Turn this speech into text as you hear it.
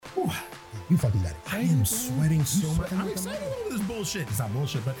You fucking got it. I am sweating so much. I'm like a excited mother- over this bullshit. It's not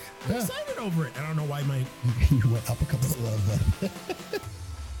bullshit, but I'm Yeah. excited over it. I don't know why my... You went up a couple of...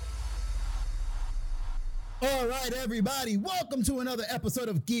 All right, everybody. Welcome to another episode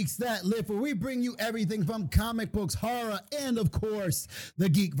of Geeks That Live, where we bring you everything from comic books, horror, and, of course, the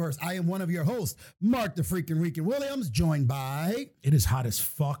Geekverse. I am one of your hosts, Mark the Freaking Rican Williams, joined by... It is hot as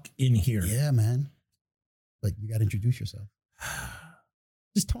fuck in here. Yeah, man. But you got to introduce yourself.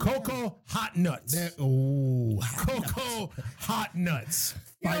 Just tone down. Cocoa Hot Nuts. Cocoa Hot Nuts.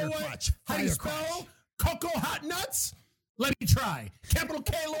 You Fire know what? crotch. How do you Fire spell Cocoa Hot Nuts? Let me try. Capital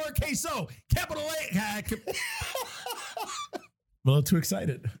K, lowercase o. Capital A. I'm a little too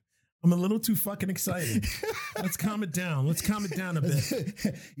excited. I'm a little too fucking excited. Let's calm it down. Let's calm it down a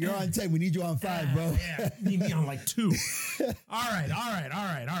bit. You're on 10. We need you on 5, bro. Yeah, need me on like 2. All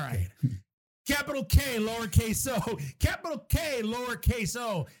right. Capital K, lowercase o. Capital K, lowercase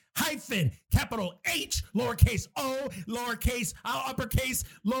o. Hyphen, capital H, lowercase o, lowercase, uppercase,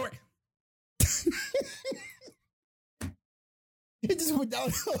 lower. It just went down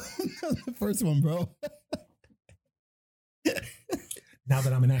the first one, bro. Now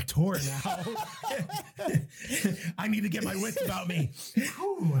that I'm an actor now, I need to get my wits about me.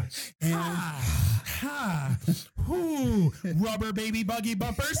 Ooh. Rubber baby buggy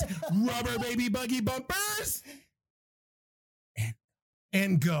bumpers. Rubber baby buggy bumpers.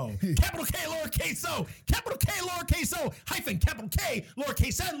 And go. Capital K, lowercase o. Capital K, lowercase o. Hyphen, capital K,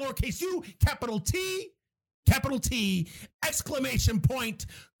 lowercase n, lowercase u, capital T, exclamation point,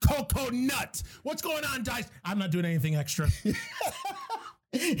 Cocoa Nut. What's going on, Dice? I'm not doing anything extra.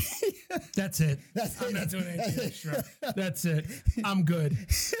 That's it. I'm not doing anything extra. That's it. I'm good.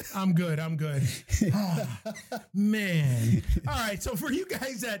 Oh, man. All right. So for you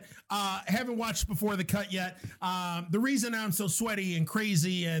guys that haven't watched Before the Cut yet, the reason I'm so sweaty and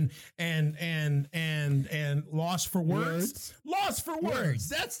crazy and lost for words.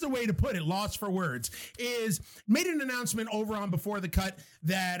 That's the way to put it. Lost for words is made an announcement over on Before the Cut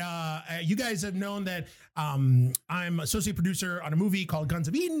that you guys have known that I'm associate producer on a movie called Guns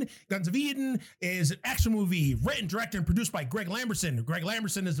of Eden. Guns of Eden is an action movie written, directed, and produced by Greg Lamberson. Greg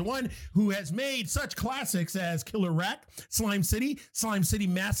Lamberson is the one who has made such classics as Killer Rack, Slime City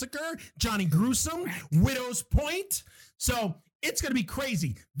Massacre, Johnny Gruesome, Widow's Point. So it's going to be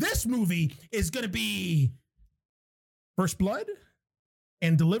crazy. This movie is going to be First Blood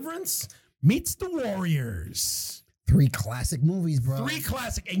and Deliverance meets The Warriors. 3 classic movies, bro. 3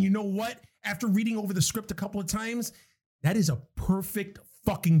 classic. And you know what? After reading over the script a couple of times, that is a perfect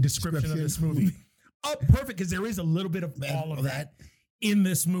fucking description of this movie. Perfect, because there is a little bit of all of that in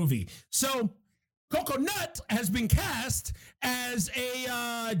this movie. So Cocoa Nut has been cast as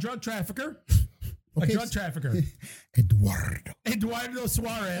a drug trafficker. Okay. A drug trafficker. Eduardo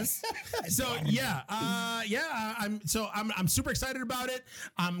Suarez. So I'm super excited about it.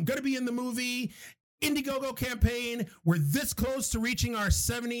 I'm gonna be in the movie. Indiegogo campaign. We're this close to reaching our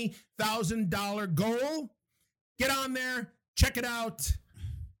 $70,000 goal. Get on there, check it out.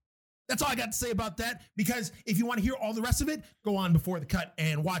 That's all I got to say about that. Because if you want to hear all the rest of it, go on Before the Cut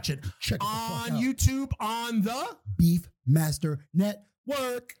and watch it on YouTube on the Beef Master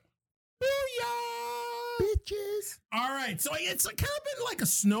Network. Booyah! Bitches. All right, so it's kind of been like a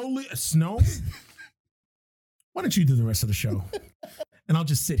snow. Why don't you do the rest of the show? And I'll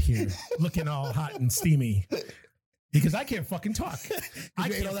just sit here looking all hot and steamy because I can't fucking talk. I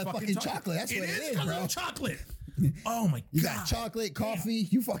ate can't all that fucking talk. chocolate. That's what it is, bro. Chocolate. Oh my god. You got chocolate, coffee.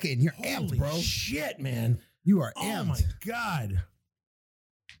 You fucking, you're amped, bro. Shit, man. You are amped. Oh my god.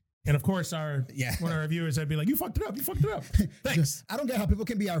 And of course, one of our viewers, I'd be like, "You fucked it up. Thanks." I don't get how people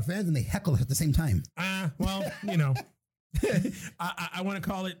can be our fans and they heckle us at the same time. Well, you know, I want to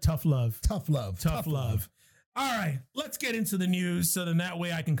call it tough love. Tough love. All right, let's get into the news so then that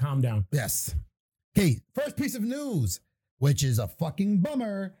way I can calm down. Yes. Okay, first piece of news, which is a fucking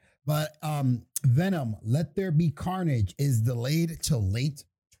bummer, but Venom, Let There Be Carnage is delayed till late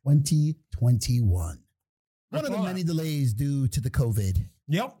 2021. One of the many delays due to the COVID.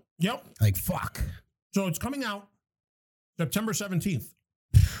 Yep. Like, fuck. So it's coming out September 17th.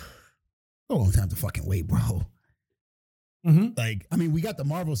 A long time to fucking wait, bro. Mm-hmm. Like, I mean, we got the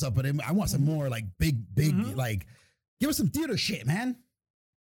Marvel stuff, but I want some more like big, like, give us some theater shit, man.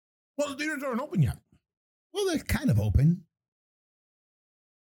 Well, the theaters aren't open yet. Well, they're kind of open.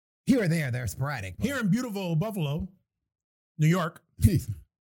 Here or there, they're sporadic. Here in beautiful Buffalo, New York,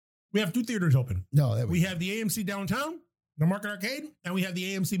 we have 2 theaters open. No, we have the AMC downtown, the Market Arcade, and we have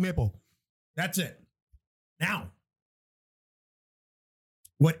the AMC Maple. That's it. Now,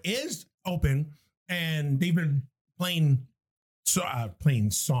 what is open, and they've been playing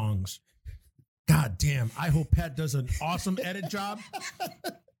songs. God damn. I hope Pat does an awesome edit job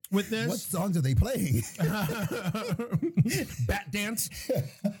with this. What songs are they playing? Bat Dance,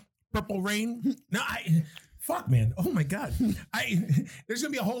 Purple Rain. No, fuck, man. Oh my God. There's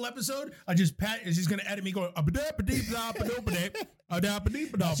gonna be a whole episode. Pat is just gonna edit me going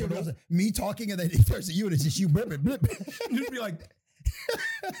me talking and then it turns to you and it's just you burping. Just be like,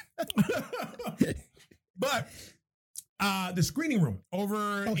 but the screening room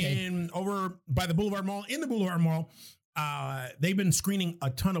over by the Boulevard Mall, in the Boulevard Mall, they've been screening a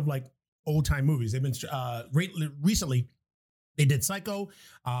ton of like old time movies. They've been recently. They did Psycho.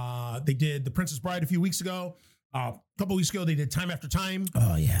 They did The Princess Bride a few weeks ago. A couple weeks ago, they did Time After Time.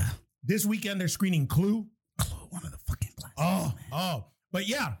 Oh yeah. This weekend they're screening Clue. Clue, one of the fucking classics. But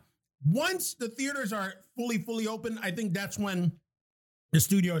yeah, once the theaters are fully open, I think that's when the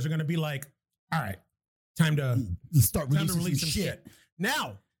studios are going to be like, all right, time to release some shit.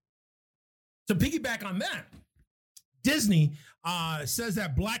 Now, to piggyback on that, Disney says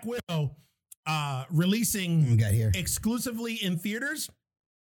that Black Widow releasing exclusively in theaters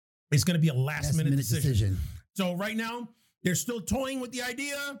is going to be a last minute decision. So right now, they're still toying with the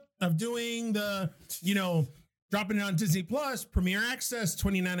idea of doing the, dropping it on Disney Plus, Premier Access,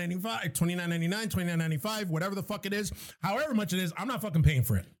 $29.95, $29.95, whatever the fuck it is. However much it is, I'm not fucking paying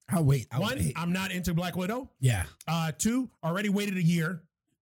for it. One, I'm not into Black Widow. Yeah. Two, already waited a year.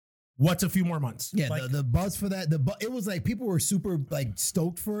 What's a few more months? Yeah, like, the buzz for that, it was like people were super like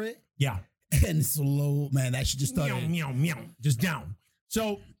stoked for it. Yeah. And slow, man, that shit just started. Meow, just down.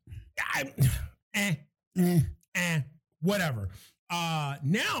 So, whatever.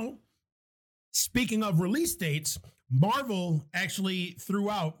 Now, speaking of release dates, Marvel actually threw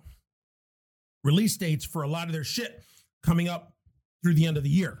out release dates for a lot of their shit coming up through the end of the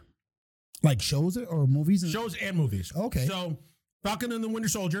year. Like shows or movies? Shows and movies. Okay. So, Falcon and the Winter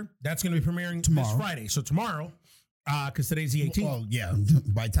Soldier, that's going to be premiering tomorrow. This Friday. So tomorrow, because today's the 18th. Well, yeah.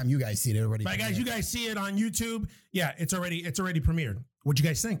 By the time you guys see it already. By guys, you guys see it on YouTube. Yeah, it's already premiered. What'd you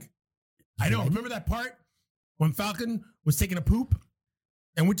guys think? I know. Remember that part when Falcon was taking a poop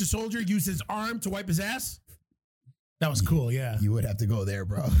and Winter Soldier used his arm to wipe his ass? That was cool. Yeah. You would have to go there,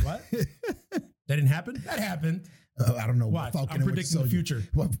 bro. What? That didn't happen? That happened. I don't know what Falcon I'm predicting the future.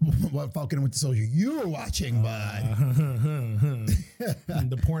 What Falcon and Winter Soldier you were watching, bud.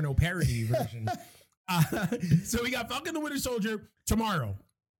 The porno parody version. So we got Falcon and the Winter Soldier tomorrow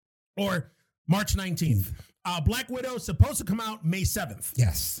or March 19th. Black Widow supposed to come out May 7th.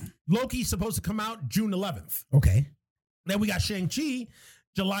 Yes. Loki supposed to come out June 11th. Okay. Then we got Shang-Chi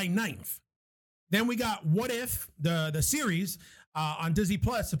July 9th. Then we got What If, the series on Disney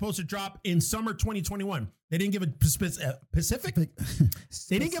Plus, supposed to drop in summer 2021. They didn't give a Pacific.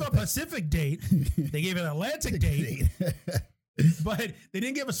 They didn't give a Pacific date. They gave an Atlantic date. But they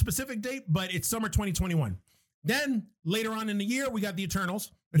didn't give a specific date, but it's summer 2021. Then later on in the year, we got the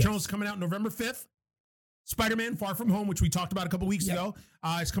Eternals. Eternals coming out November 5th. Spider-Man Far From Home, which we talked about a couple weeks ago,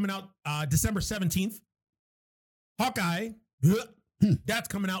 is coming out December 17th. Hawkeye, that's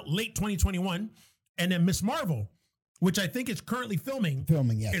coming out late 2021. And then Miss Marvel, which I think is currently filming,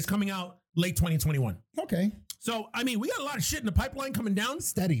 yes, is coming out late 2021. Okay. So, I mean, we got a lot of shit in the pipeline coming down.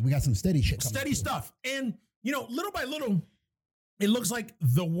 Steady. We got some steady shit coming. Steady stuff. And, little by little, it looks like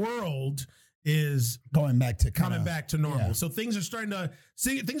the world is coming back to normal. Yeah. So things are starting to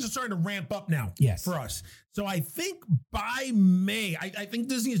ramp up now for us. So I think by May, I think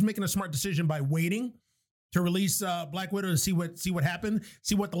Disney is making a smart decision by waiting to release Black Widow to see what happened,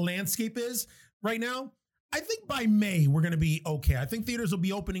 see what the landscape is right now. I think by May we're going to be okay. I think theaters will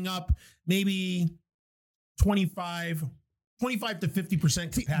be opening up maybe 25 to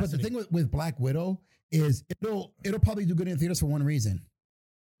 50% capacity. But the thing with Black Widow is it'll probably do good in theaters for one reason.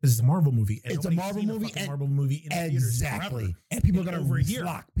 This is a Marvel movie. It's a Marvel movie. Marvel movie in exactly. And people are going to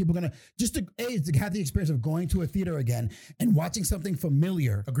flock. People are going to to have the experience of going to a theater again and watching something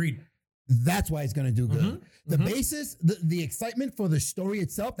familiar. Agreed. That's why it's going to do good. Mm-hmm. The basis, the excitement for the story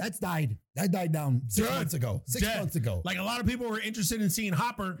itself, that's died. That died down 6 months ago. 6 months ago. Like a lot of people were interested in seeing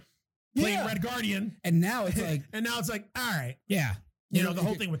Hopper playing Red Guardian. And now it's like, all right. Yeah. The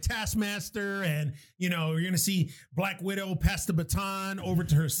whole thing with Taskmaster and, you're going to see Black Widow pass the baton over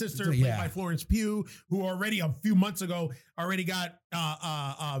to her sister, played by Florence Pugh, who already a few months ago already got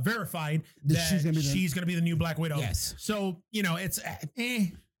verified that she's going to be the new Black Widow. Yes. So, it's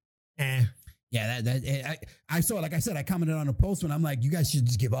Yeah, I saw, like I said, I commented on a post when I'm like, you guys should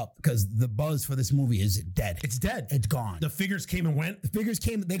just give up because the buzz for this movie is dead. It's dead. It's gone. The figures came and went. The figures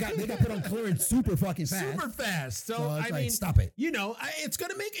came. They got put on clearance super fucking fast. Super fast. So I mean, stop it. It's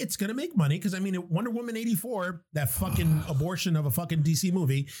gonna make money because I mean, Wonder Woman 84, that fucking abortion of a fucking DC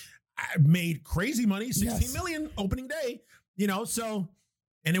movie. made crazy money, 16 Yes. million opening day, you know, so,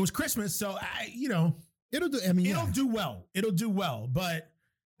 and it was Christmas. So you know, It'll do. I mean, it'll do well. It'll do well. But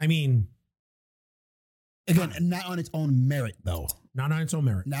I mean, again, not on its own merit though. not on its own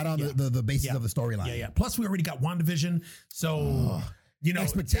merit. Not on Yeah. the basis Yeah. of the storyline. Yeah. Plus we already got WandaVision. So, you know,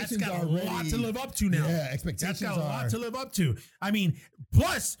 Expectations that's got a are lot already- to live up to now. Yeah, That's expectations got a lot are. to live up to. I mean,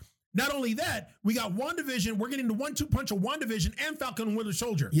 plus, not only that, we got WandaVision. We're getting the 1-2 punch of WandaVision and Falcon and Winter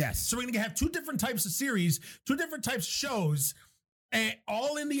Soldier. Yes. So we're going to have two different types of series, two different types of shows, and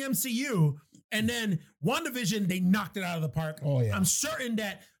all in the MCU. And then WandaVision, they knocked it out of the park. Oh, yeah. I'm certain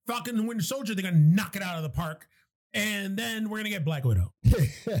that Falcon and Winter Soldier, they're going to knock it out of the park. And then we're going to get Black Widow.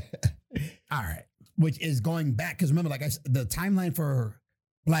 All right. Which is going back because remember, like I said, the timeline for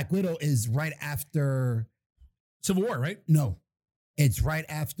Black Widow is right after. Civil War, right? No, it's right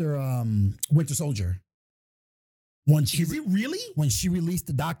after Winter Soldier. When she Is it really? when she released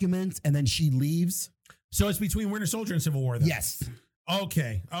the documents and then she leaves. So it's between Winter Soldier and Civil War, then? Yes,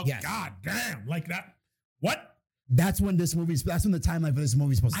 Okay. Oh, Yes. God damn. Like that. What? that's when this movie's. That's when the timeline for this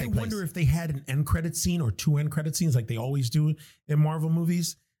movie is supposed to I take wonder place. if they had an end credit scene or two end credit scenes like they always do in Marvel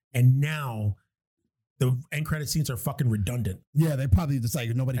movies. And now the end credit scenes are fucking redundant. Yeah, they probably just like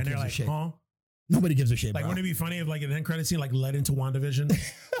nobody And gives they're a like, shit. huh? Nobody gives a shit. Like, bro. wouldn't it be funny if like an end credit scene like led into WandaVision?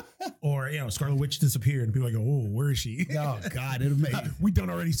 Or, you know, Scarlet Witch disappeared and people are like, oh, where is she? Oh God, it'll make. We done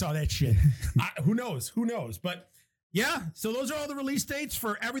already saw that shit. Who knows? Who knows? But yeah, so those are all the release dates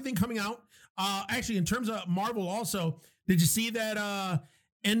for everything coming out. Actually, in terms of Marvel also, did you see that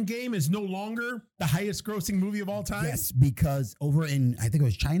Endgame is no longer the highest grossing movie of all time? Yes, because over in I think it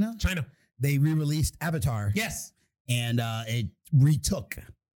was China, China. they re-released Avatar. Yes. And it retook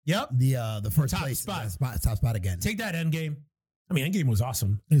Yep. the first Top place spot. top spot again. Take that, Endgame. I mean, Endgame was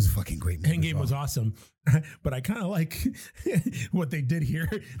awesome. It was a fucking great movie. Endgame bro. was awesome. But I kind of like what they did here.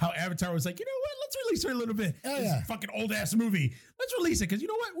 How Avatar was like, you know what? Let's release her a little bit. Oh, This yeah. fucking old ass movie. Let's release it because you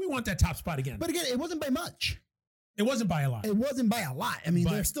know what? We want that top spot again. But again, it wasn't by much. it wasn't by a lot. It wasn't by a lot. I mean,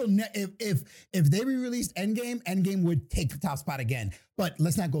 But- they're still if they re-released Endgame would take the top spot again. But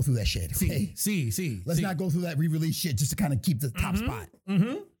let's not go through that shit. Okay? See. Let's not go through that re-release shit just to kind of keep the top spot.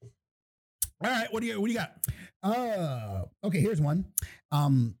 Mm-hmm. All right, what do you got? Okay, here's one.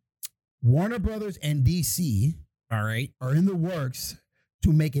 Warner Brothers and DC, all right, are in the works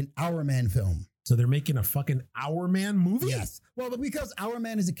to make an Our Man film. So they're making a fucking Our Man movie? Yes. Well, but because Our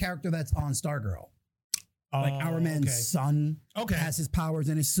Man is a character that's on Stargirl. Like Oh, Our Man's son Okay. has his powers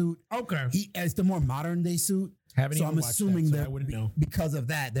in his suit. Okay. He has the more modern day suit. Haven't So even I'm watched assuming that, so that I wouldn't know. because of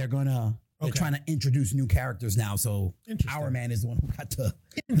that, they're Okay. trying to introduce new characters now. So Interesting. Our Man is the one who got the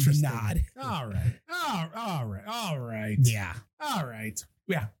Interesting. nod. All right. All right. Yeah. All right.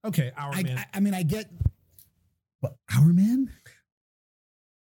 Yeah. Okay. Our Man. I mean, I get, but Our Man.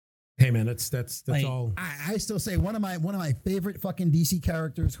 Hey man, that's Like, all. I still say one of my favorite fucking DC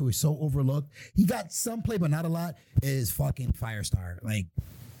characters who is so overlooked. He got some play, but not a lot. Is fucking Firestar. Like,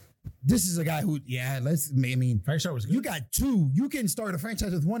 this is a guy who, I mean, Firestar was good. you got two. You can start a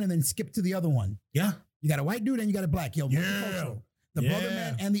franchise with one and then skip to the other one. Yeah. You got a white dude and you got a black. Yo, Yeah. multicultural. The Yeah. brother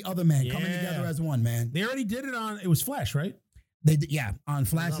man and the other man coming Yeah. together as one, man. They already did it on. It was Flash, right? They did, on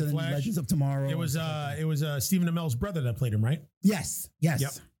Flash on and then Flash. Legends of Tomorrow. It was Stephen Amell's brother that played him, right? yes. Yep.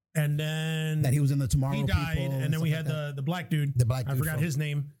 And then That he was in the Tomorrow. he died, People and then we stuff had like that. the black dude. The black I dude forgot from- his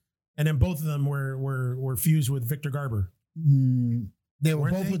name. And then both of them were fused with Victor Garber. They were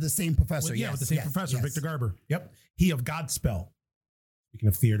Weren't both they? with the same professor. With the same yes, professor, yes. Victor Garber. Yep. He of Godspell. Speaking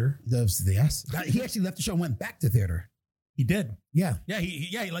of theater, Yes. He actually left the show and went back to theater. he did. Yeah. Yeah,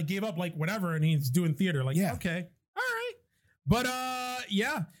 he like gave up like whatever, and he's doing theater. Like, Yeah. okay, all right. But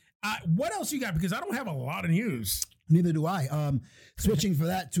yeah. What else you got? Because I don't have a lot of news. Neither do I. Switching for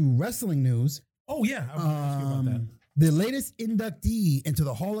that to wrestling news. Oh yeah, I was gonna ask you about that. The latest inductee into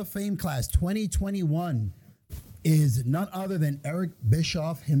the Hall of Fame class 2021 is none other than Eric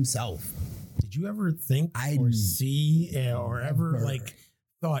Bischoff himself. Did you ever think I or see or ever never. like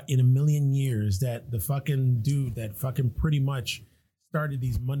thought in a million years that the fucking dude that fucking pretty much started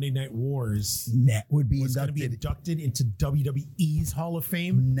these Monday Night Wars That would be was going to be inducted into WWE's Hall of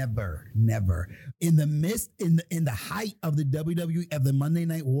Fame? Never. In the height of the WWE of the Monday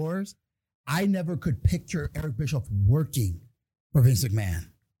Night Wars, I never could picture Eric Bischoff working for Vince McMahon.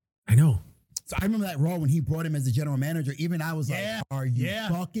 I know. So I remember that Raw when he brought him as the general manager. Even I was Yeah. like, "Are you Yeah.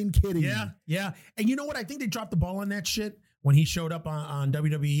 fucking kidding me?" Yeah. And you know what? I think they dropped the ball on that shit when he showed up on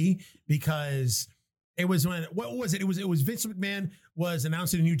WWE because it was what was it? It was Vince McMahon was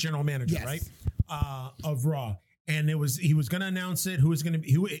announcing a new general manager, Yes. right? Of Raw. And he was going to announce it, who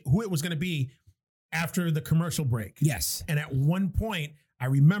it was going to be after the commercial break. Yes. And at one point, I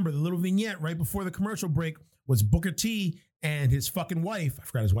remember the little vignette right before the commercial break was Booker T and his fucking wife, I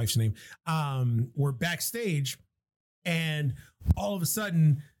forgot his wife's name, were backstage. And all of a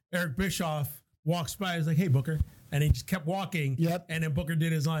sudden, Eric Bischoff walks by. He's like, hey, Booker. And he just kept walking. Yep. And then Booker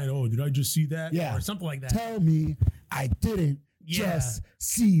did his line, oh, did I just see that? Yeah. Or something like that. Tell me I didn't just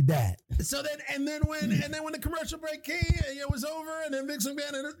see that. So then, when the commercial break came, it was over, and then Vince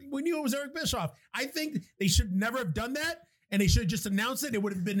McMahon, and we knew it was Eric Bischoff. I think they should never have done that, and they should have just announced it. It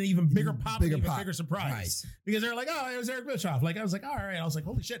would have been an even bigger pop, bigger surprise. Right. Because they're like, oh, it was Eric Bischoff. Like, I was like, all right. I was like,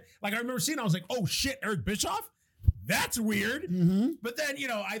 holy shit. Like, I remember seeing it, I was like, oh shit, Eric Bischoff? That's weird. Mm-hmm. But then,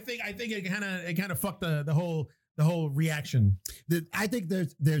 I think it kind of fucked the whole reaction. I think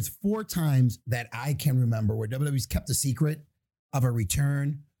there's 4 times that I can remember where WWE's kept a secret of a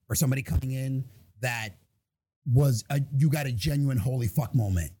return or somebody coming in that was you got a genuine holy fuck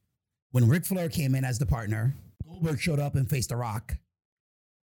moment. When Ric Flair came in as the partner, Goldberg showed up and faced The Rock.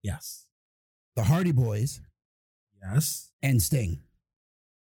 Yes. The Hardy Boys. Yes. And Sting.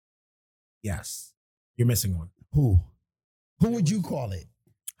 Yes. You're missing one. Who would you call it?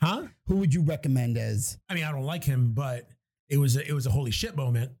 Huh? Who would you recommend as? I mean, I don't like him, but it was a holy shit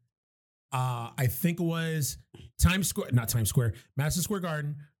moment. I think it was Madison Square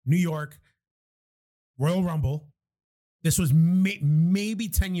Garden, New York, Royal Rumble. This was maybe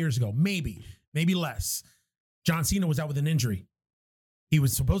 10 years ago, maybe less. John Cena was out with an injury. He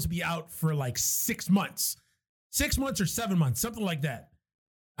was supposed to be out for like 6 months or 7 months, something like that.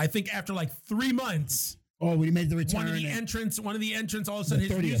 I think after like 3 months. Oh, when he made the return. One of the entrants, all of a sudden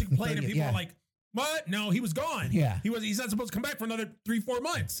his music played and people were like, what? No, he was gone. Yeah. He's not supposed to come back for another 3-4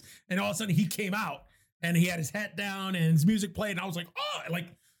 months. And all of a sudden he came out and he had his hat down and his music played. And I was like, oh, like,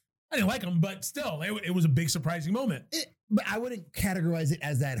 I didn't like him, but still, it was a big surprising moment. But I wouldn't categorize it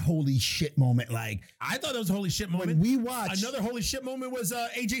as that holy shit moment. Like, I thought it was a holy shit moment. When we watched. Another holy shit moment was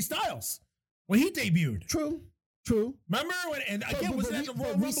AJ Styles when he debuted. True. Remember when, and again, was that the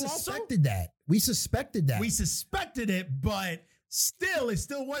Royal Rumble also? We suspected that. We suspected it, but still, it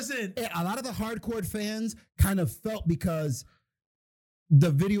still wasn't. A lot of the hardcore fans kind of felt because the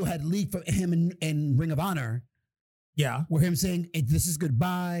video had leaked from him in Ring of Honor. Yeah. Where him saying, this is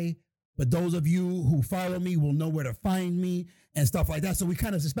goodbye, but those of you who follow me will know where to find me and stuff like that. So we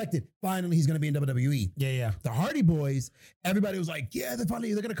kind of suspected, finally, he's going to be in WWE. Yeah. The Hardy Boys, everybody was like, yeah, they're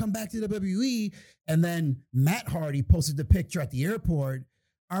going to come back to WWE. And then Matt Hardy posted the picture at the airport.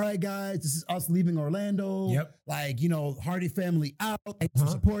 All right, guys, this is us leaving Orlando. Yep. Like, Hardy family out. Thanks for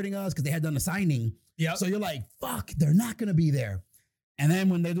supporting us because they had done the signing. Yeah. So you're like, fuck, they're not going to be there. And then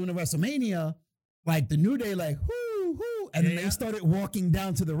when they're doing the WrestleMania, like the New Day, like, whoo. And then they started walking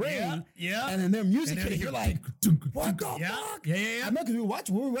down to the ring. Yeah. And then their music hit. You're like, what the fuck? Yeah. I remember we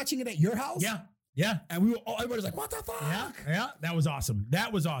were watching it at your house. Yeah. And everybody's like, what the fuck? Yeah. That was awesome.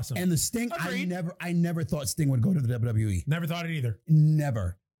 And the Sting, I never thought Sting would go to the WWE. Never thought it either.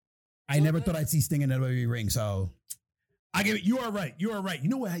 Never. I never thought I'd see Sting in the WWE ring. So I get it. You are right. You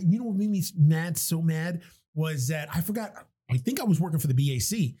know what made me so mad was that I forgot. I think I was working for the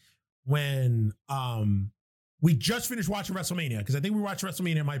BAC when we just finished watching WrestleMania because I think we watched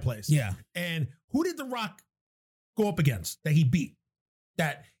WrestleMania in my place. Yeah. And who did The Rock go up against that he beat?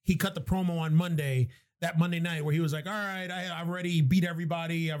 That he cut the promo on that Monday night where he was like, all right, I've already beat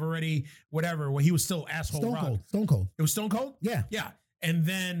everybody. I've already whatever. Well, he was still asshole Rock. Stone Cold. It was Stone Cold? Yeah. Yeah. And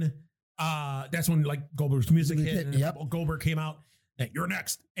then that's when like Goldberg's music hit and Goldberg came out. Hey, you're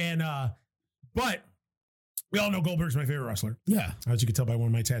next. And but we all know Goldberg's my favorite wrestler. Yeah. As you can tell by one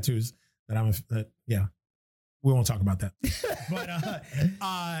of my tattoos that we won't talk about that.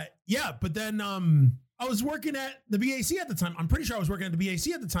 But then I was working at the BAC at the time. I'm pretty sure I was working at the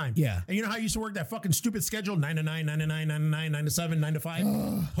BAC at the time. Yeah. And you know how I used to work that fucking stupid schedule, 9 to 9, 9 to 9, 9 to 9, 9 to 7, 9 to 5?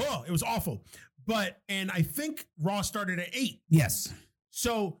 Oh, it was awful. And I think Raw started at 8. Yes.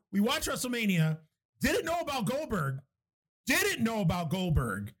 So we watched WrestleMania, didn't know about Goldberg,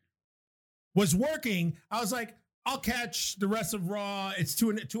 was working. I was like, I'll catch the rest of Raw. It's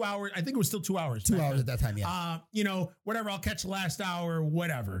 2 hours. I think it was still 2 hours. 2 hours at that time, yeah. Whatever. I'll catch the last hour,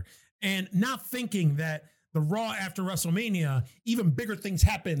 whatever. And not thinking that the Raw after WrestleMania, even bigger things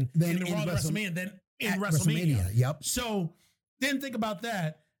happen in the Raw WrestleMania than in WrestleMania. Yep. So didn't think about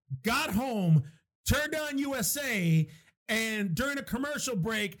that. Got home, turned on USA, and during a commercial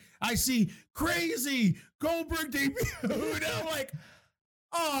break, I see crazy Goldberg debut. And I'm like,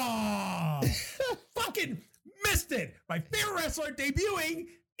 oh, fucking missed it. My favorite wrestler debuting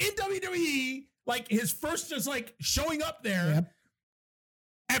in WWE, like his first just like showing up there. Yep.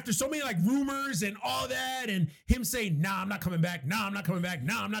 After so many like rumors and all that, and him saying, nah, I'm not coming back. Nah, I'm not coming back.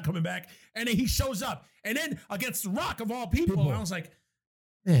 Nah, I'm not coming back. And then he shows up. And then against The Rock of all people. I was like,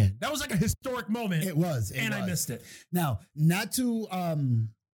 Man, that was like a historic moment. It was. I missed it. Now, not to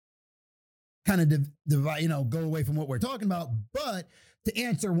kind of divide, go away from what we're talking about, but to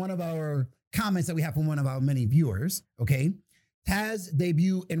answer one of our comments that we have from one of our many viewers, okay? Taz's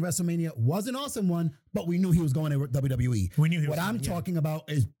debut in WrestleMania was an awesome one, but we knew he was going to WWE. We knew he was What I'm going, talking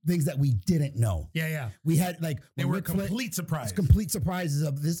about is things that we didn't know. Yeah. We had like they were complete surprises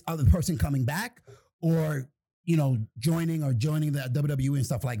of this other person coming back or joining the WWE and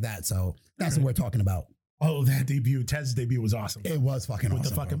stuff like that. So that's what we're talking about. Oh, that debut, Taz's debut was awesome. It was fucking with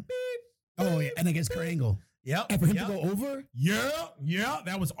awesome. The fucking beep. Oh yeah, and against Kurt Angle. Yep. And for him to go over? Yeah.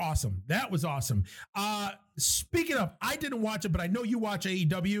 That was awesome. Speaking of, I didn't watch it, but I know you watch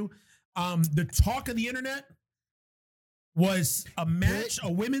AEW. The talk of the internet was a match,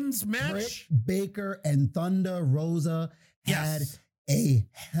 a women's match. Britt Baker and Thunder Rosa had a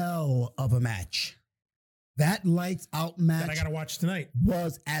hell of a match. That lights out match that I got to watch tonight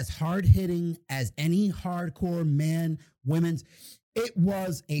was as hard hitting as any hardcore women's. It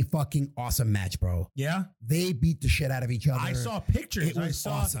was a fucking awesome match, bro. Yeah. They beat the shit out of each other. I saw pictures. It was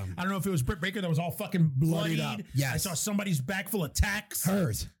awesome. I don't know if it was Britt Baker that was all fucking bloodied up. Yes. I saw somebody's back full of tacks.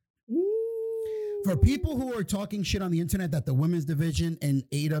 Hers. Ooh. For people who are talking shit on the internet that the women's division in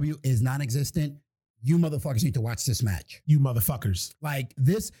AEW is non-existent, you motherfuckers need to watch this match. You motherfuckers. Like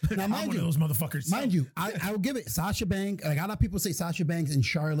this. Now, I'm one of those motherfuckers. Mind you, I will give it Sasha Banks. Like a lot of people say Sasha Banks and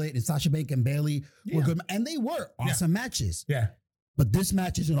Charlotte and Sasha Banks and Bayley were good. And they were awesome matches. Yeah. But this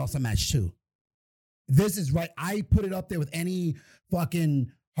match is an awesome match too. This is right. I put it up there with any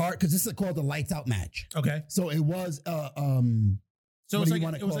fucking hard, because this is called the lights out match. Okay. So it was so it was like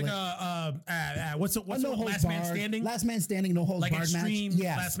a what's the last man standing? Last man standing, no holds like barred extreme match.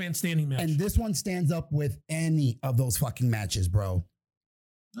 Yes. Last man standing match. And this one stands up with any of those fucking matches, bro.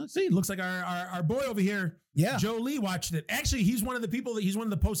 Let's see. Looks like our boy over here, Joe Lee, watched it. Actually, he's one of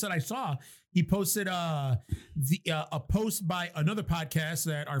the posts that I saw. He posted a post by another podcast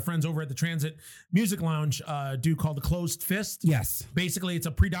that our friends over at the Transit Music Lounge do called The Closed Fist. Yes. Basically, it's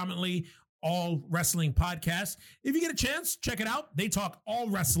a predominantly all wrestling podcast. If you get a chance, check it out. They talk all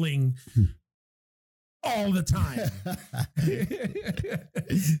wrestling all the time.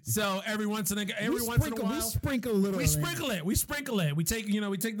 So every once in a while, we sprinkle a little. We sprinkle it. We take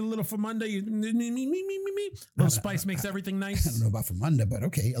the little Famunda. Little spice makes everything nice. I don't know about Famunda, but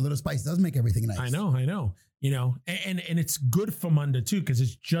okay, a little spice does make everything nice. I know. And it's good Famunda too, because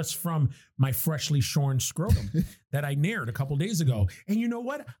it's just from my freshly shorn scrotum that I nared a couple days ago. And you know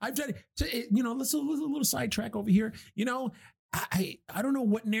what? I've done it. Let's a little sidetrack over here. I don't know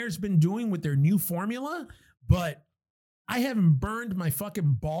what Nair's been doing with their new formula, but I haven't burned my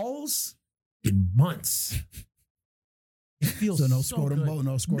fucking balls in months. It feels so no so scrotum good. burn,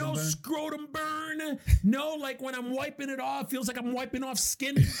 no scrotum burn. Scrotum burn. No, like when I'm wiping it off, feels like I'm wiping off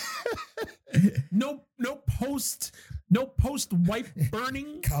skin. No post wipe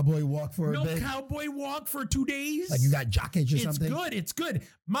burning. Cowboy walk for a bit. No cowboy walk for 2 days. Like you got jock itch or something. It's good.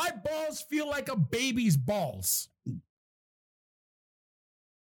 My balls feel like a baby's balls.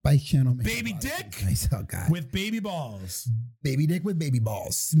 Spice Channel. Baby dick nice. Oh, God. with baby balls. Baby dick with baby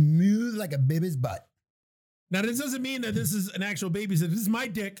balls. Smooth like a baby's butt. Now, this doesn't mean that this is an actual baby. This is my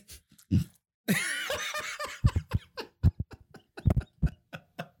dick.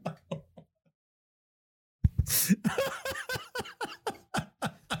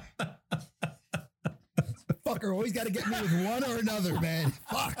 Fucker always got to get me with one or another, man.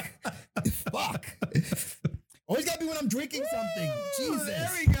 Fuck. Always got to be when I'm drinking something. Jesus.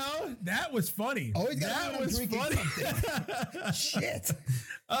 There we go. That was funny. Always got to be when I'm drinking something. Shit.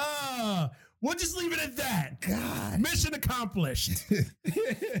 We'll just leave it at that. God. Mission accomplished.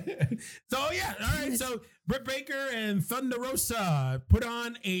 So, yeah. All right. So, Britt Baker and Thunder Rosa put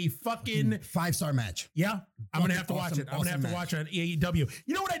on a fucking 5-star match. Yeah. I'm going to have to watch it. I'm going to have to watch it on AEW.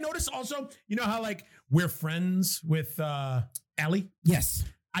 You know what I noticed also? You know how, like, we're friends with Allie? Yes.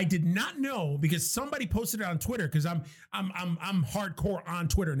 I did not know because somebody posted it on Twitter because I'm hardcore on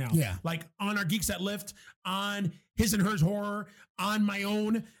Twitter now. Yeah. Like on our Geeks That Lift, on His and Hers Horror, on my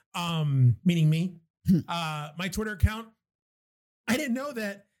own, meaning me, my Twitter account. I didn't know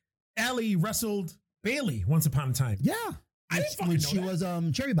that Allie wrestled Bayley once upon a time. Yeah. I didn't fucking know she that.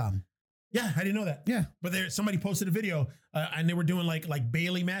 was Cherry Bomb. Yeah, I didn't know that. Yeah. But somebody posted a video and they were doing like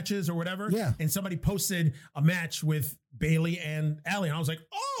Bayley matches or whatever. Yeah. And somebody posted a match with Bayley and Allie. And I was like,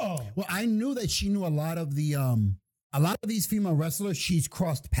 oh. Well, I knew that she knew a lot of these female wrestlers she's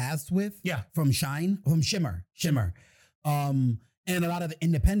crossed paths with. Yeah. From Shimmer. And a lot of the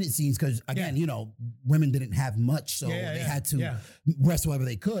independent scenes, because again, women didn't have much, so they had to wrestle wherever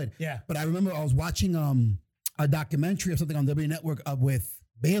they could. Yeah. But I remember I was watching a documentary or something on W Network with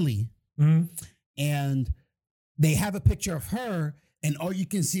Bailey, and they have a picture of her, and all you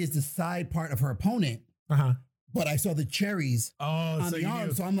can see is the side part of her opponent. But I saw the cherries on the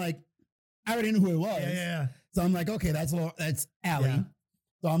arm, so I'm like, I already knew who it was. Yeah. So I'm like, okay, that's Allie. Yeah.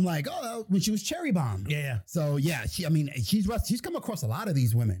 So I'm like, oh, when she was Cherry Bomb. Yeah. So yeah, she's come across a lot of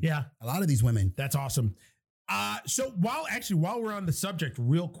these women. Yeah. A lot of these women. That's awesome. So while we're on the subject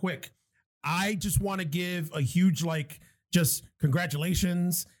real quick, I just want to give a huge, just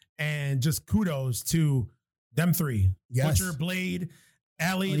congratulations and just kudos to them three. Yes. Butcher, Blade,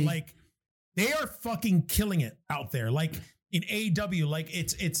 Allie, they are fucking killing it out there. In AEW,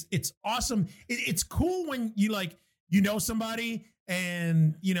 it's awesome. It's cool when you know somebody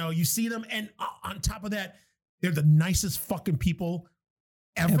and you see them, and on top of that, they're the nicest fucking people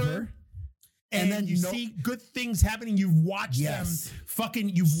ever. And then you see good things happening. You've watched them struggle,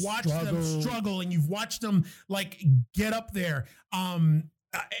 and you've watched them get up there.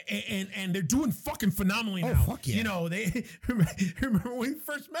 And they're doing fucking phenomenally now. Fuck yeah. They remember when we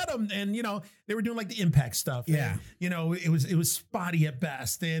first met them, and they were doing the Impact stuff. Yeah. And, it was spotty at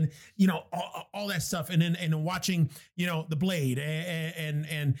best, and all that stuff, and then watching the Blade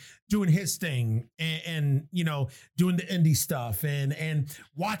and doing his thing, and doing the indie stuff, and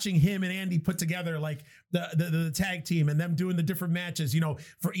watching him and Andy put together the tag team, and them doing the different matches,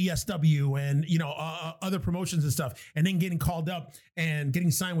 for ESW and other promotions and stuff, and then getting called up and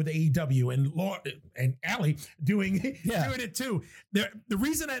getting signed with AEW, and Allie doing it too. The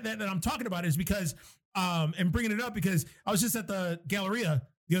reason that I'm talking about it is because and bringing it up because I was just at the Galleria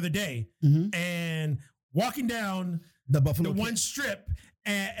the other day, and walking down the Buffalo one strip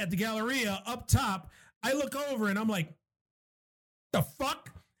at the Galleria up top, I look over and I'm like, the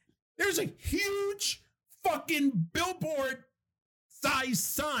fuck? There's a huge fucking billboard size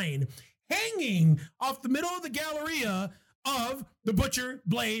sign hanging off the middle of the Galleria of the Butcher,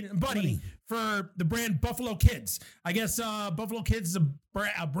 Blade, and Buddy for the brand Buffalo Kids. I guess Buffalo Kids is a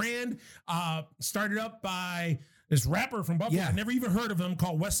brand started up by this rapper from Buffalo. I never even heard of him,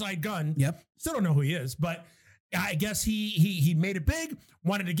 called Westside Gun. Yep. Still don't know who he is, but I guess he made it big,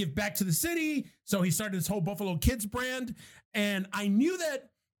 wanted to give back to the city, so he started this whole Buffalo Kids brand. And I knew that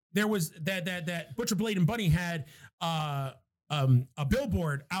there was that Butcher, Blade, and Buddy had a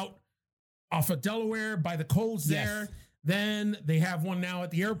billboard out off of Delaware by the Coles there. Then they have one now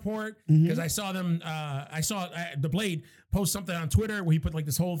at the airport, because I saw them. I saw the Blade post something on Twitter where he put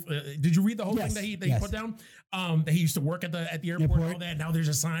this whole. Did you read the whole thing that he put down? That he used to work at the airport and all that. Now there's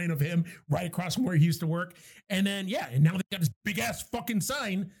a sign of him right across from where he used to work. And then and now they got this big ass fucking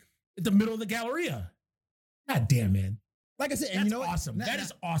sign at the middle of the Galleria. God damn, man. Like I said, that's awesome. That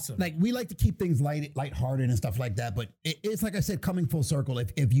is awesome. We like to keep things lighthearted and stuff like that, but it's like I said, coming full circle.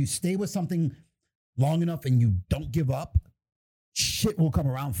 If you stay with something long enough and you don't give up, shit will come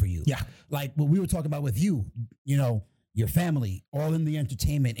around for you. Yeah. Like what we were talking about with you, your family, all in the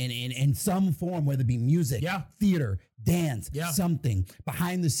entertainment in some form, whether it be music, theater, dance, something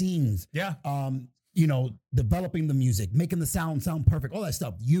behind the scenes. Yeah. Developing the music, making the sound perfect, all that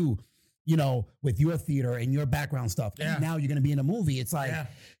stuff. With your theater and your background stuff. Yeah. And now you're going to be in a movie. It's like,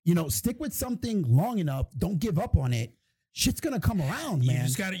 stick with something long enough. Don't give up on it. Shit's going to come around, man. You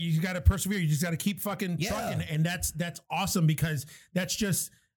just got to persevere. You just got to keep fucking trucking. And that's awesome, because that's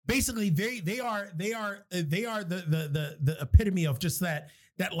just basically they are the epitome of just that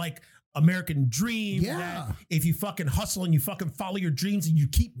American dream. Yeah. That if you fucking hustle and you fucking follow your dreams and you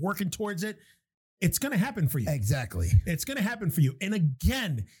keep working towards it, it's going to happen for you. Exactly. It's going to happen for you. And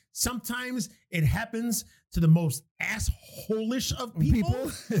again, sometimes it happens to the most asshole-ish of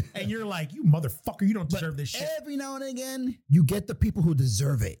people. And you're like, you motherfucker, you don't deserve this shit. Every now and again, you get the people who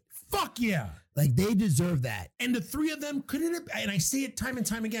deserve it. Fuck yeah. They deserve that. And the three of them and I say it time and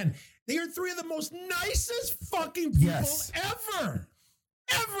time again, they are three of the most nicest fucking people ever.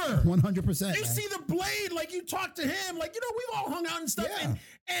 Ever. 100%. You see the Blade, you talk to him, we've all hung out and stuff. Yeah.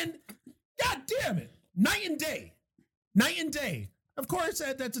 And God damn it. Night and day. Night and day. Of course,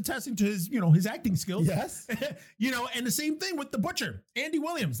 that's attesting to his, his acting skills. Yes. And the same thing with the Butcher, Andy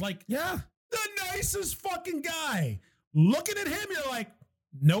Williams. The nicest fucking guy. Looking at him, you're like,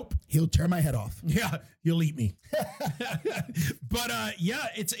 nope. He'll tear my head off. Yeah, he'll eat me. But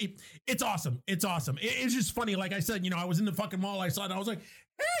it's awesome. It's awesome. It's just funny. Like I said, I was in the fucking mall. I saw it. I was like,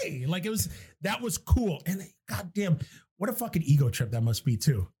 hey, that was cool. And goddamn, what a fucking ego trip that must be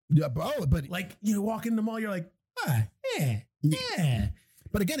too. Yeah, bro. But you walk in the mall, you're like, yeah.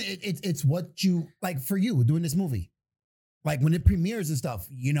 But again, it's what you like for you doing this movie. Like when it premieres and stuff,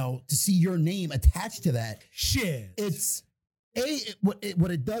 to see your name attached to that shit. It's what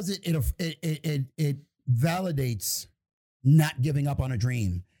it does. It validates not giving up on a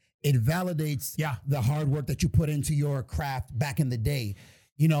dream. It validates Yeah. the hard work that you put into your craft back in the day.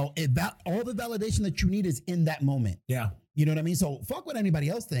 You know, all the validation that you need is in that moment. Yeah. You know what I mean? So fuck what anybody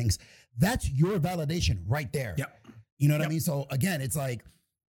else thinks. That's your validation right there. Yep. You know what I Yep. mean? So again, it's like,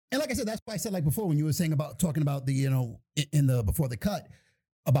 and like I said, that's why I said like before when you were saying about talking about the, you know, in the before the cut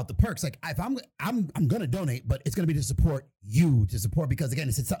about the perks. Like if I'm gonna donate, but it's gonna be to support you, because again,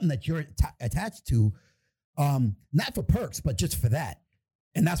 it's something that you're attached to, not for perks, but just for that.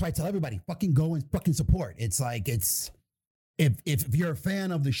 And that's why I tell everybody, fucking go and fucking support. It's like if you're a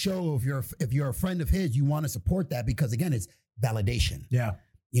fan of the show, if you're a friend of his, you want to support that because again, it's validation. Yeah.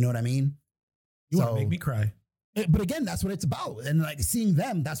 You know what I mean? You want to make me cry. But again, that's what it's about. And like seeing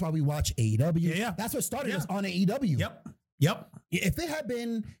them, that's why we watch AEW. Yeah. That's what started us on AEW. Yep. If they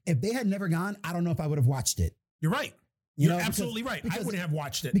had never gone, I don't know if I would have watched it. You're right. You You're know, absolutely right. I wouldn't have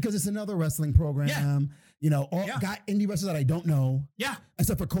watched it. Because it's another wrestling program. Yeah. You know, got indie wrestlers that I don't know. Yeah.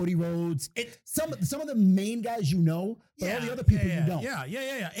 Except for Cody Rhodes. Some of the main guys you know, but all the other people you don't. Yeah.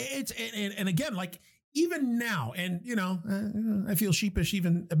 It's and again, like even now, and you know, I feel sheepish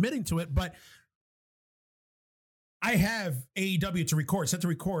even admitting to it, but I have AEW to record, set to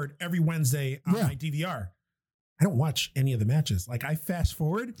record every Wednesday on my DVR. I don't watch any of the matches. Like I fast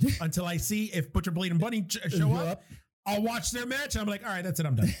forward until I see if Butcher, Blade, and Bunny show up. I'll watch their match. And I'm like, all right, that's it.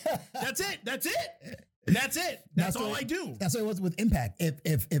 I'm done. That's it. That's all I do. That's what it was with Impact.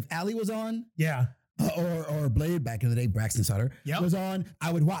 If Ali was on, yeah, or Blade back in the day, Braxton Sutter was on,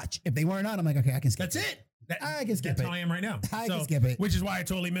 I would watch. If they weren't on, I'm like, okay, I can skip. That's it. I can skip it. That's how I am right now. I can skip it. Which is why I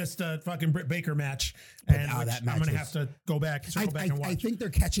totally missed the fucking Britt Baker match. And that match I'm going to have to go back and watch. I think they're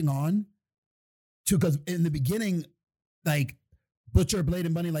catching on too, because in the beginning, like Butcher, Blade,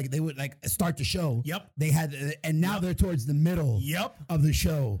 and Bunny, like they would like start the show. Yep. They had, and now they're towards the middle of the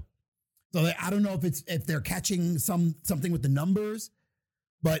show. So I don't know if they're catching something with the numbers,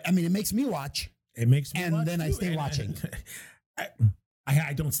 but I mean, it makes me watch. It makes me and watch then too. I stay watching.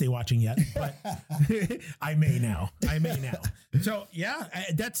 I don't stay watching yet, but I may now. So yeah,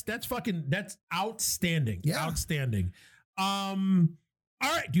 that's outstanding. Yeah. Outstanding. All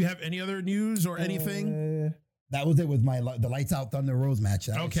right. Do you have any other news or anything? That was it with the Lights Out Thunder Rose match.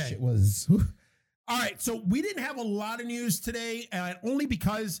 That shit was. All right, so we didn't have a lot of news today, only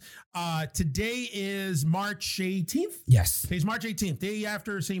because today is March 18th. Yes. Today's March 18th, day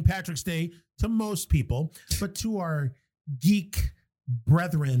after St. Patrick's Day to most people, but to our geek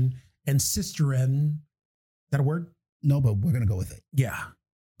brethren and sisterin, is that a word? No, but we're going to go with it. Yeah.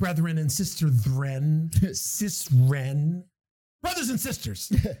 Brethren and sisterin, sisren, brothers and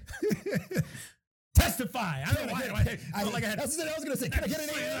sisters. Testify. I don't know why. That's what I was going to say. Can I get a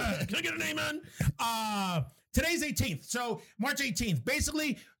name? Can I get a name on? Today's 18th. So March 18th.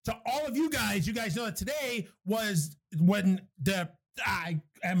 Basically, to all of you guys know that today was when I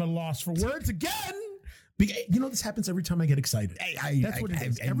am at a loss for words again. You know, this happens every time I get excited. That's what it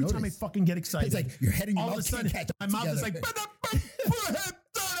is. Every time I fucking get excited. It's like your head and your all of a sudden, my mouth is like,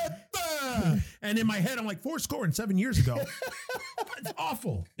 and in my head, I'm like 7 years ago. It's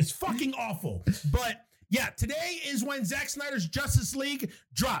awful. It's fucking awful. But yeah, today is when Zack Snyder's Justice League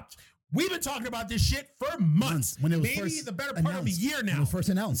dropped. We've been talking about this shit for months. When it was maybe the better part of a year now. When it was first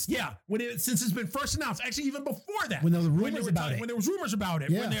announced. Yeah, since it's been first announced. Actually, even before that. When there were rumors about it. When there was rumors about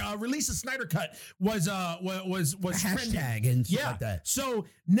it. Yeah. When the release of Snyder Cut was hashtag trending. and shit like that. So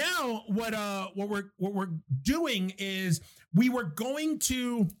now what we're doing is we were going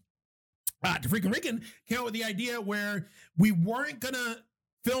to Freaking Rican came out with the idea where we weren't gonna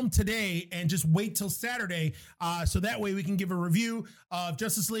film today and just wait till Saturday, so that way we can give a review of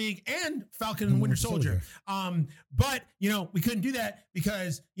Justice League and Falcon and Winter Soldier. But you know, we couldn't do that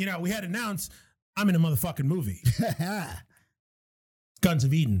because you know we had announced I'm in a motherfucking movie. Guns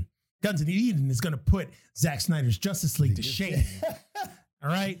of Eden. Guns of Eden is gonna put Zack Snyder's Justice League to shame. All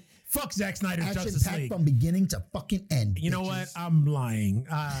right. Fuck Zack Snyder's Justice League from beginning to fucking end. You know what? I'm lying.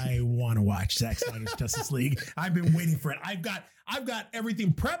 I want to watch Zack Snyder's Justice League. I've been waiting for it. I've got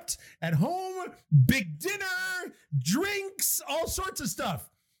everything prepped at home, big dinner, drinks, all sorts of stuff.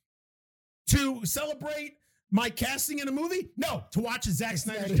 To celebrate my casting in a movie? No, to watch Zack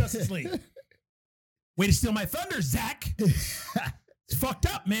Snyder's Justice League. Way to steal my thunder, Zack. It's fucked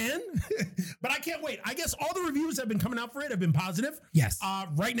up, man. But I can't wait. I guess all the reviews that have been coming out for it have been positive. Yes.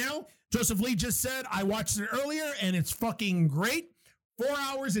 Right now, Joseph Lee just said, I watched it earlier and it's fucking great. 4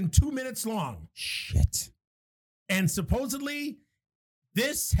 hours and 2 minutes long. Shit. And supposedly,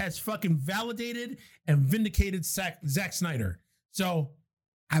 this has fucking validated and vindicated Zack Snyder. So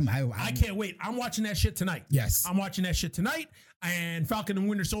I can't wait. I'm watching that shit tonight. Yes. I'm watching that shit tonight. And Falcon and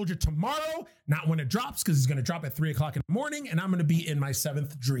Winter Soldier tomorrow, not when it drops, because it's going to drop at 3 o'clock in the morning, and I'm going to be in my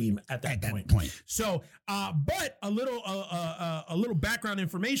 7th dream at that point. So, but a little background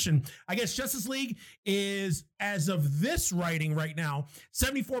information. I guess Justice League is, as of this writing right now,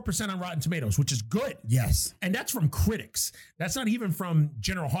 74% on Rotten Tomatoes, which is good. Yes. And that's from critics. That's not even from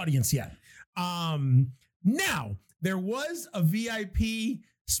general audience yet. Now, there was a VIP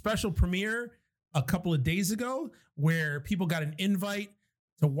special premiere a couple of days ago where people got an invite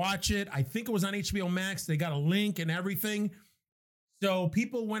to watch it. I think it was on HBO Max. They got a link and everything. So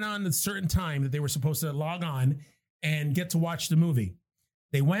people went on a certain time that they were supposed to log on and get to watch the movie.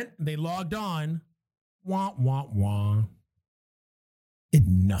 They went, they logged on. Wah, wah, wah. It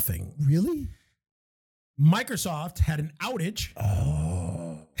nothing. Really? Microsoft had an outage.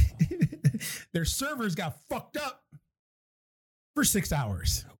 Oh. Their servers got fucked up for 6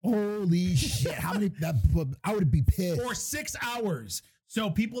 hours. Holy shit. How many? I would be pissed. For 6 hours. So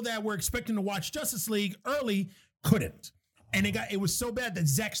people that were expecting to watch Justice League early couldn't. And it was so bad that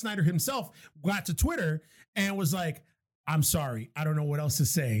Zack Snyder himself got to Twitter and was like, I'm sorry. I don't know what else to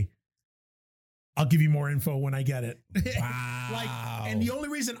say. I'll give you more info when I get it. Wow. And the only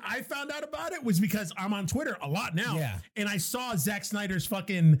reason I found out about it was because I'm on Twitter a lot now. Yeah. And I saw Zack Snyder's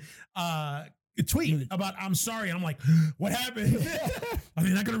fucking tweet about I'm sorry. And I'm like, what happened? Are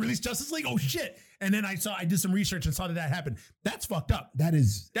they not going to release Justice League? Oh shit. And then I did some research and saw that happen. That's fucked up. That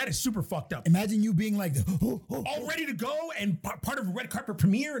is super fucked up. Imagine you being like, all ready to go and part of a red carpet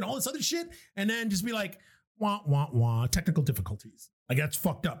premiere and all this other shit. And then just be like, wah, wah, wah, technical difficulties. Like, that's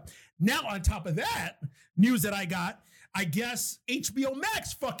fucked up. Now, on top of that, news that I got, I guess HBO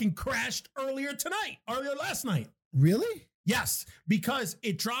Max fucking crashed earlier last night. Really? Yes, because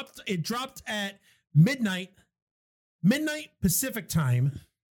it dropped at midnight Pacific time,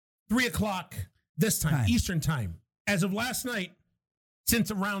 3 o'clock this time, Eastern time. As of last night, since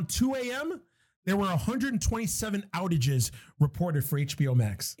around 2 a.m., there were 127 outages reported for HBO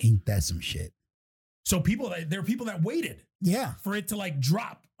Max. Ain't that some shit? So there are people that waited for it to like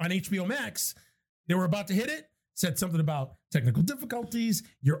drop on HBO Max. They were about to hit it, said something about technical difficulties,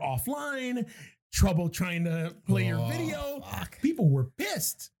 you're offline, trouble trying to play your video. Fuck. People were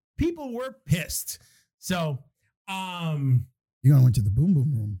pissed. So, you're gonna went to the boom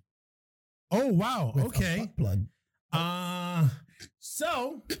boom room. Oh wow, With okay. A butt plug.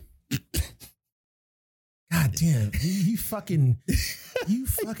 So God damn, you fucking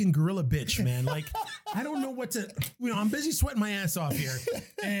gorilla bitch, man. Like, I don't know what to, I'm busy sweating my ass off here.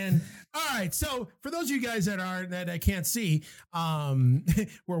 And all right, so for those of you guys that I can't see,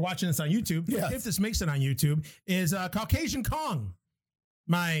 we're watching this on YouTube. Yes. If this makes it on YouTube, is Caucasian Kong,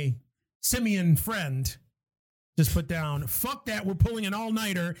 my simian friend, just put down, fuck that, we're pulling an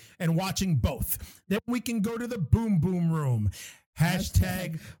all-nighter and watching both. Then we can go to the boom boom room.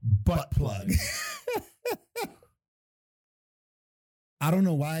 Hashtag butt plug. I don't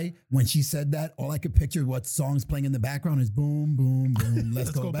know why when she said that, all I could picture what songs playing in the background is boom, boom, boom. Let's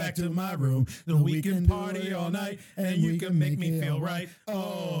go back to my room. We can party all night and you can make me feel right.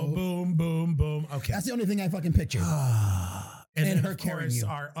 Oh, boom, boom, boom. Okay. That's the only thing I fucking pictured. And then her of carrying course, you.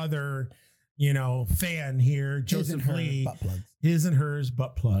 our other, fan here, Joseph Lee. Butt plugs. His and hers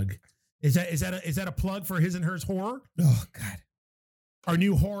butt plug. Is that a plug for his and hers horror? Oh God. Our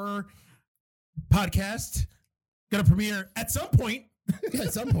new horror podcast gonna premiere at some point.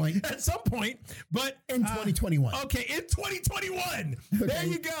 At some point. At some point, but In 2021. Okay, in 2021. Okay. There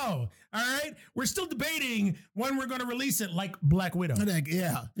you go. All right. We're still debating when we're going to release it, like Black Widow.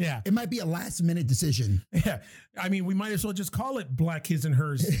 Yeah. Yeah. It might be a last minute decision. Yeah. I mean, we might as well just call it Black His and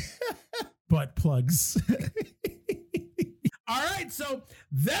Hers butt plugs. All right. So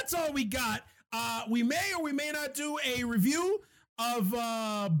that's all we got. We may or we may not do a review of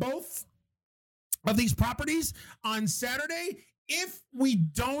both of these properties on Saturday. If we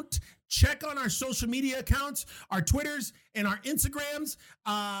don't, check on our social media accounts, our Twitters and our Instagrams.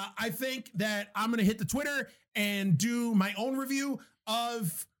 I think that I'm going to hit the Twitter and do my own review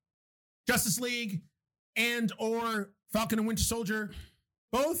of Justice League and or Falcon and Winter Soldier,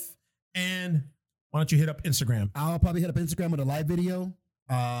 both. And why don't you hit up Instagram? I'll probably hit up Instagram with a live video.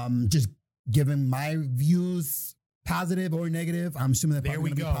 Just giving my views, positive or negative. I'm assuming that there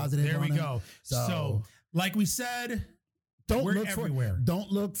we go. Positive. There we go. So, like we said, we're look everywhere.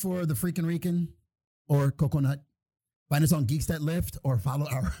 Don't look for the Freaking Rican or Coconut. Find us on Geeks That Lift or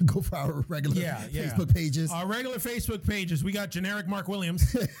go for our regular Facebook pages. Our regular Facebook pages. We got generic Mark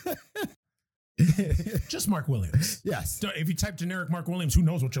Williams. Just Mark Williams. Yes. If you type generic Mark Williams, who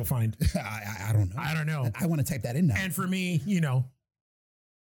knows what you'll find? I don't know. I don't know. I want to type that in now. And for me,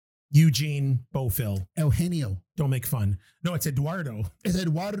 Eugene Bofill. Eugenio. Don't make fun. No, it's Eduardo. It's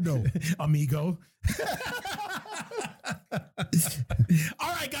Eduardo. Amigo.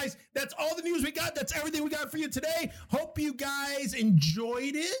 All right, guys. That's all the news we got. That's everything we got for you today. Hope you guys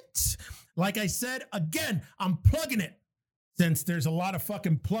enjoyed it. Like I said, again, I'm plugging it since there's a lot of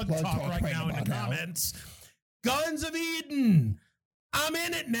fucking plug talk right now in the comments. Guns of Eden. I'm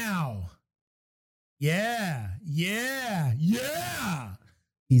in it now. Yeah.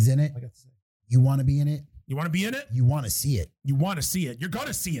 He's in it. You want to be in it? You want to be in it? You want to see it. You want to see it. You're going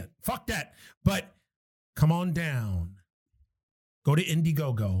to see it. Fuck that. But come on down. Go to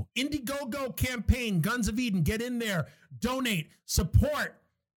Indiegogo. Indiegogo campaign, Guns of Eden. Get in there. Donate. Support.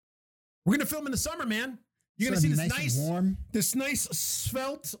 We're going to film in the summer, man. You're going to see this nice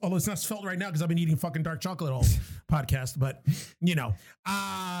svelte, although it's not svelte right now because I've been eating fucking dark chocolate all podcast, but you know,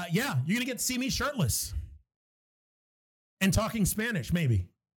 yeah, you're going to get to see me shirtless and talking Spanish, maybe.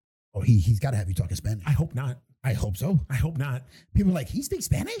 Oh, he's got to have you talking Spanish. I hope not. I hope so. I hope not. People are like, he speaks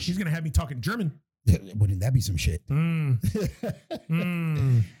Spanish? He's going to have me talking German. Wouldn't that be some shit? That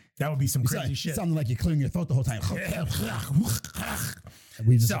would be some crazy shit. Sounding like you're clearing your throat the whole time.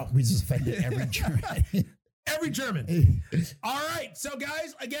 We just offended every German. Every German. All right. So,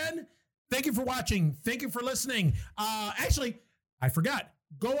 guys, again, thank you for watching. Thank you for listening. Actually, I forgot.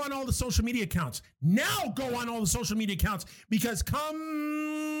 Go on all the social media accounts. Now go on all the social media accounts because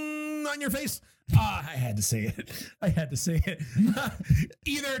come on your face. I had to say it.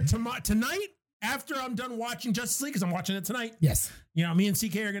 Either tonight, after I'm done watching Justice League, because I'm watching it tonight. Yes. You know, me and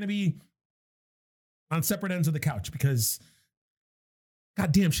CK are going to be on separate ends of the couch because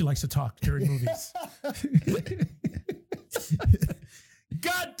God damn, she likes to talk during movies.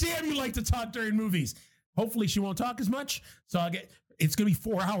 God damn, you like to talk during movies. Hopefully she won't talk as much. So it's going to be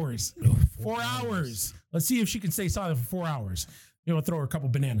 4 hours. 4 hours. Let's see if she can stay silent for 4 hours. You know, throw her a couple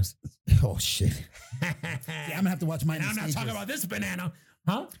bananas. Oh, shit. Yeah, I'm going to have to watch mine in stages. I'm not talking about this banana.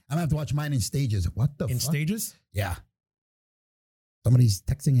 Huh? I'm going to have to watch mine in stages. What the fuck? In stages? Yeah. Somebody's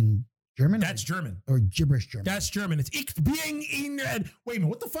texting in German? That's German. Or gibberish German. That's German. It's ich bin in. Wait a minute.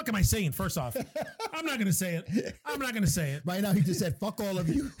 What the fuck am I saying? First off, I'm not going to say it. Right now, he just said, fuck all of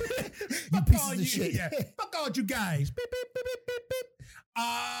you. You pieces of shit. Yeah. Fuck all you guys. Beep, beep, beep, beep, beep, beep.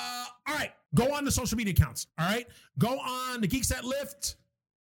 All right. Go on the social media accounts. All right. Go on the Geeks That Lift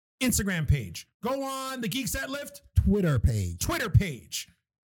Instagram page. Go on the Geeks That Lift Twitter page.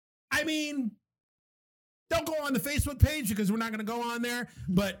 I mean, don't go on the Facebook page because we're not going to go on there,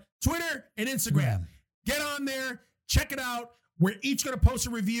 but Twitter and Instagram. Get on there. Check it out. We're each going to post a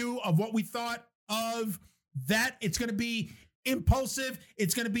review of what we thought of that. It's going to be impulsive.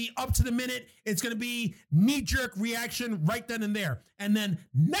 It's going to be up to the minute. It's going to be knee-jerk reaction right then and there. And then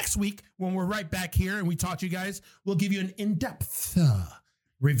next week, when we're right back here and we talk to you guys, we'll give you an in-depth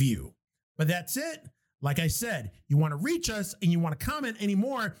review. But that's it. Like I said, you want to reach us and you want to comment any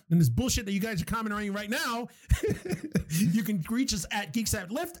more than this bullshit that you guys are commenting right now, you can reach us at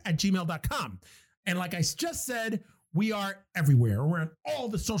geeksthatlift@gmail.com. And like I just said, we are everywhere. We're on all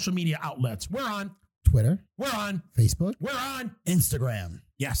the social media outlets. We're on Twitter. We're on Facebook. We're on Instagram.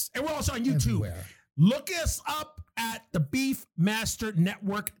 Yes. And we're also on YouTube. Everywhere. Look us up at the Beef Master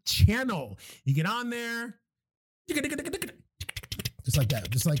Network channel. You get on there. Just like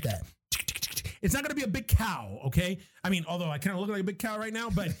that. It's not going to be a big cow, okay? I mean, although I kind of look like a big cow right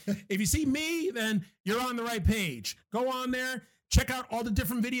now, but if you see me, then you're on the right page. Go on there, check out all the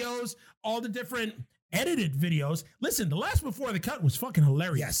different videos, all the different edited videos. Listen, the last Before the Cut was fucking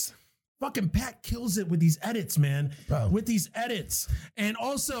hilarious. Yes. Fucking Pat kills it with these edits, man. Bro. With these edits. And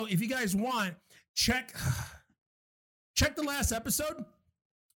also, if you guys want, check the last episode.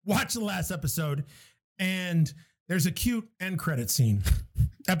 Watch the last episode. And there's a cute end credit scene.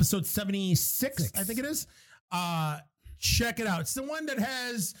 Episode 76, I think it is. Check it out. It's the one that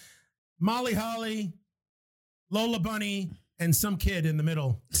has Molly Holly, Lola Bunny, and some kid in the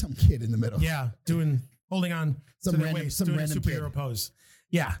middle. Yeah, holding on to their waist, doing a superhero pose.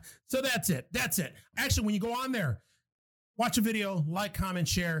 Yeah, so that's it. Actually, when you go on there, watch a video, like, comment,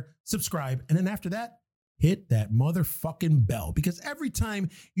 share, subscribe, and then after that, hit that motherfucking bell. Because every time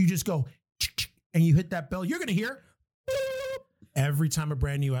you just go and you hit that bell, you're going to hear every time a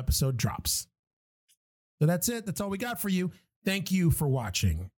brand new episode drops. So that's it. That's all we got for you. Thank you for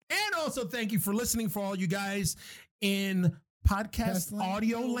watching. And also thank you for listening for all you guys in podcast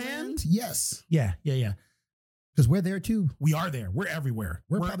audio land. Yes. Yeah. Because we're there too. We are there. We're everywhere.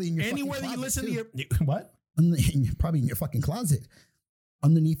 We're probably in your anywhere that you listen to your what? Probably in your fucking closet.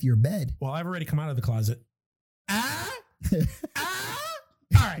 Underneath your bed. Well, I've already come out of the closet. All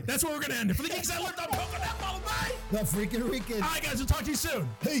right. right, that's where we're gonna end it. For the Geeks I Lived on Poco, followed by The Freaking Rican. All right, guys, we'll talk to you soon.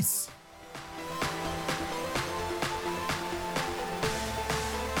 Peace.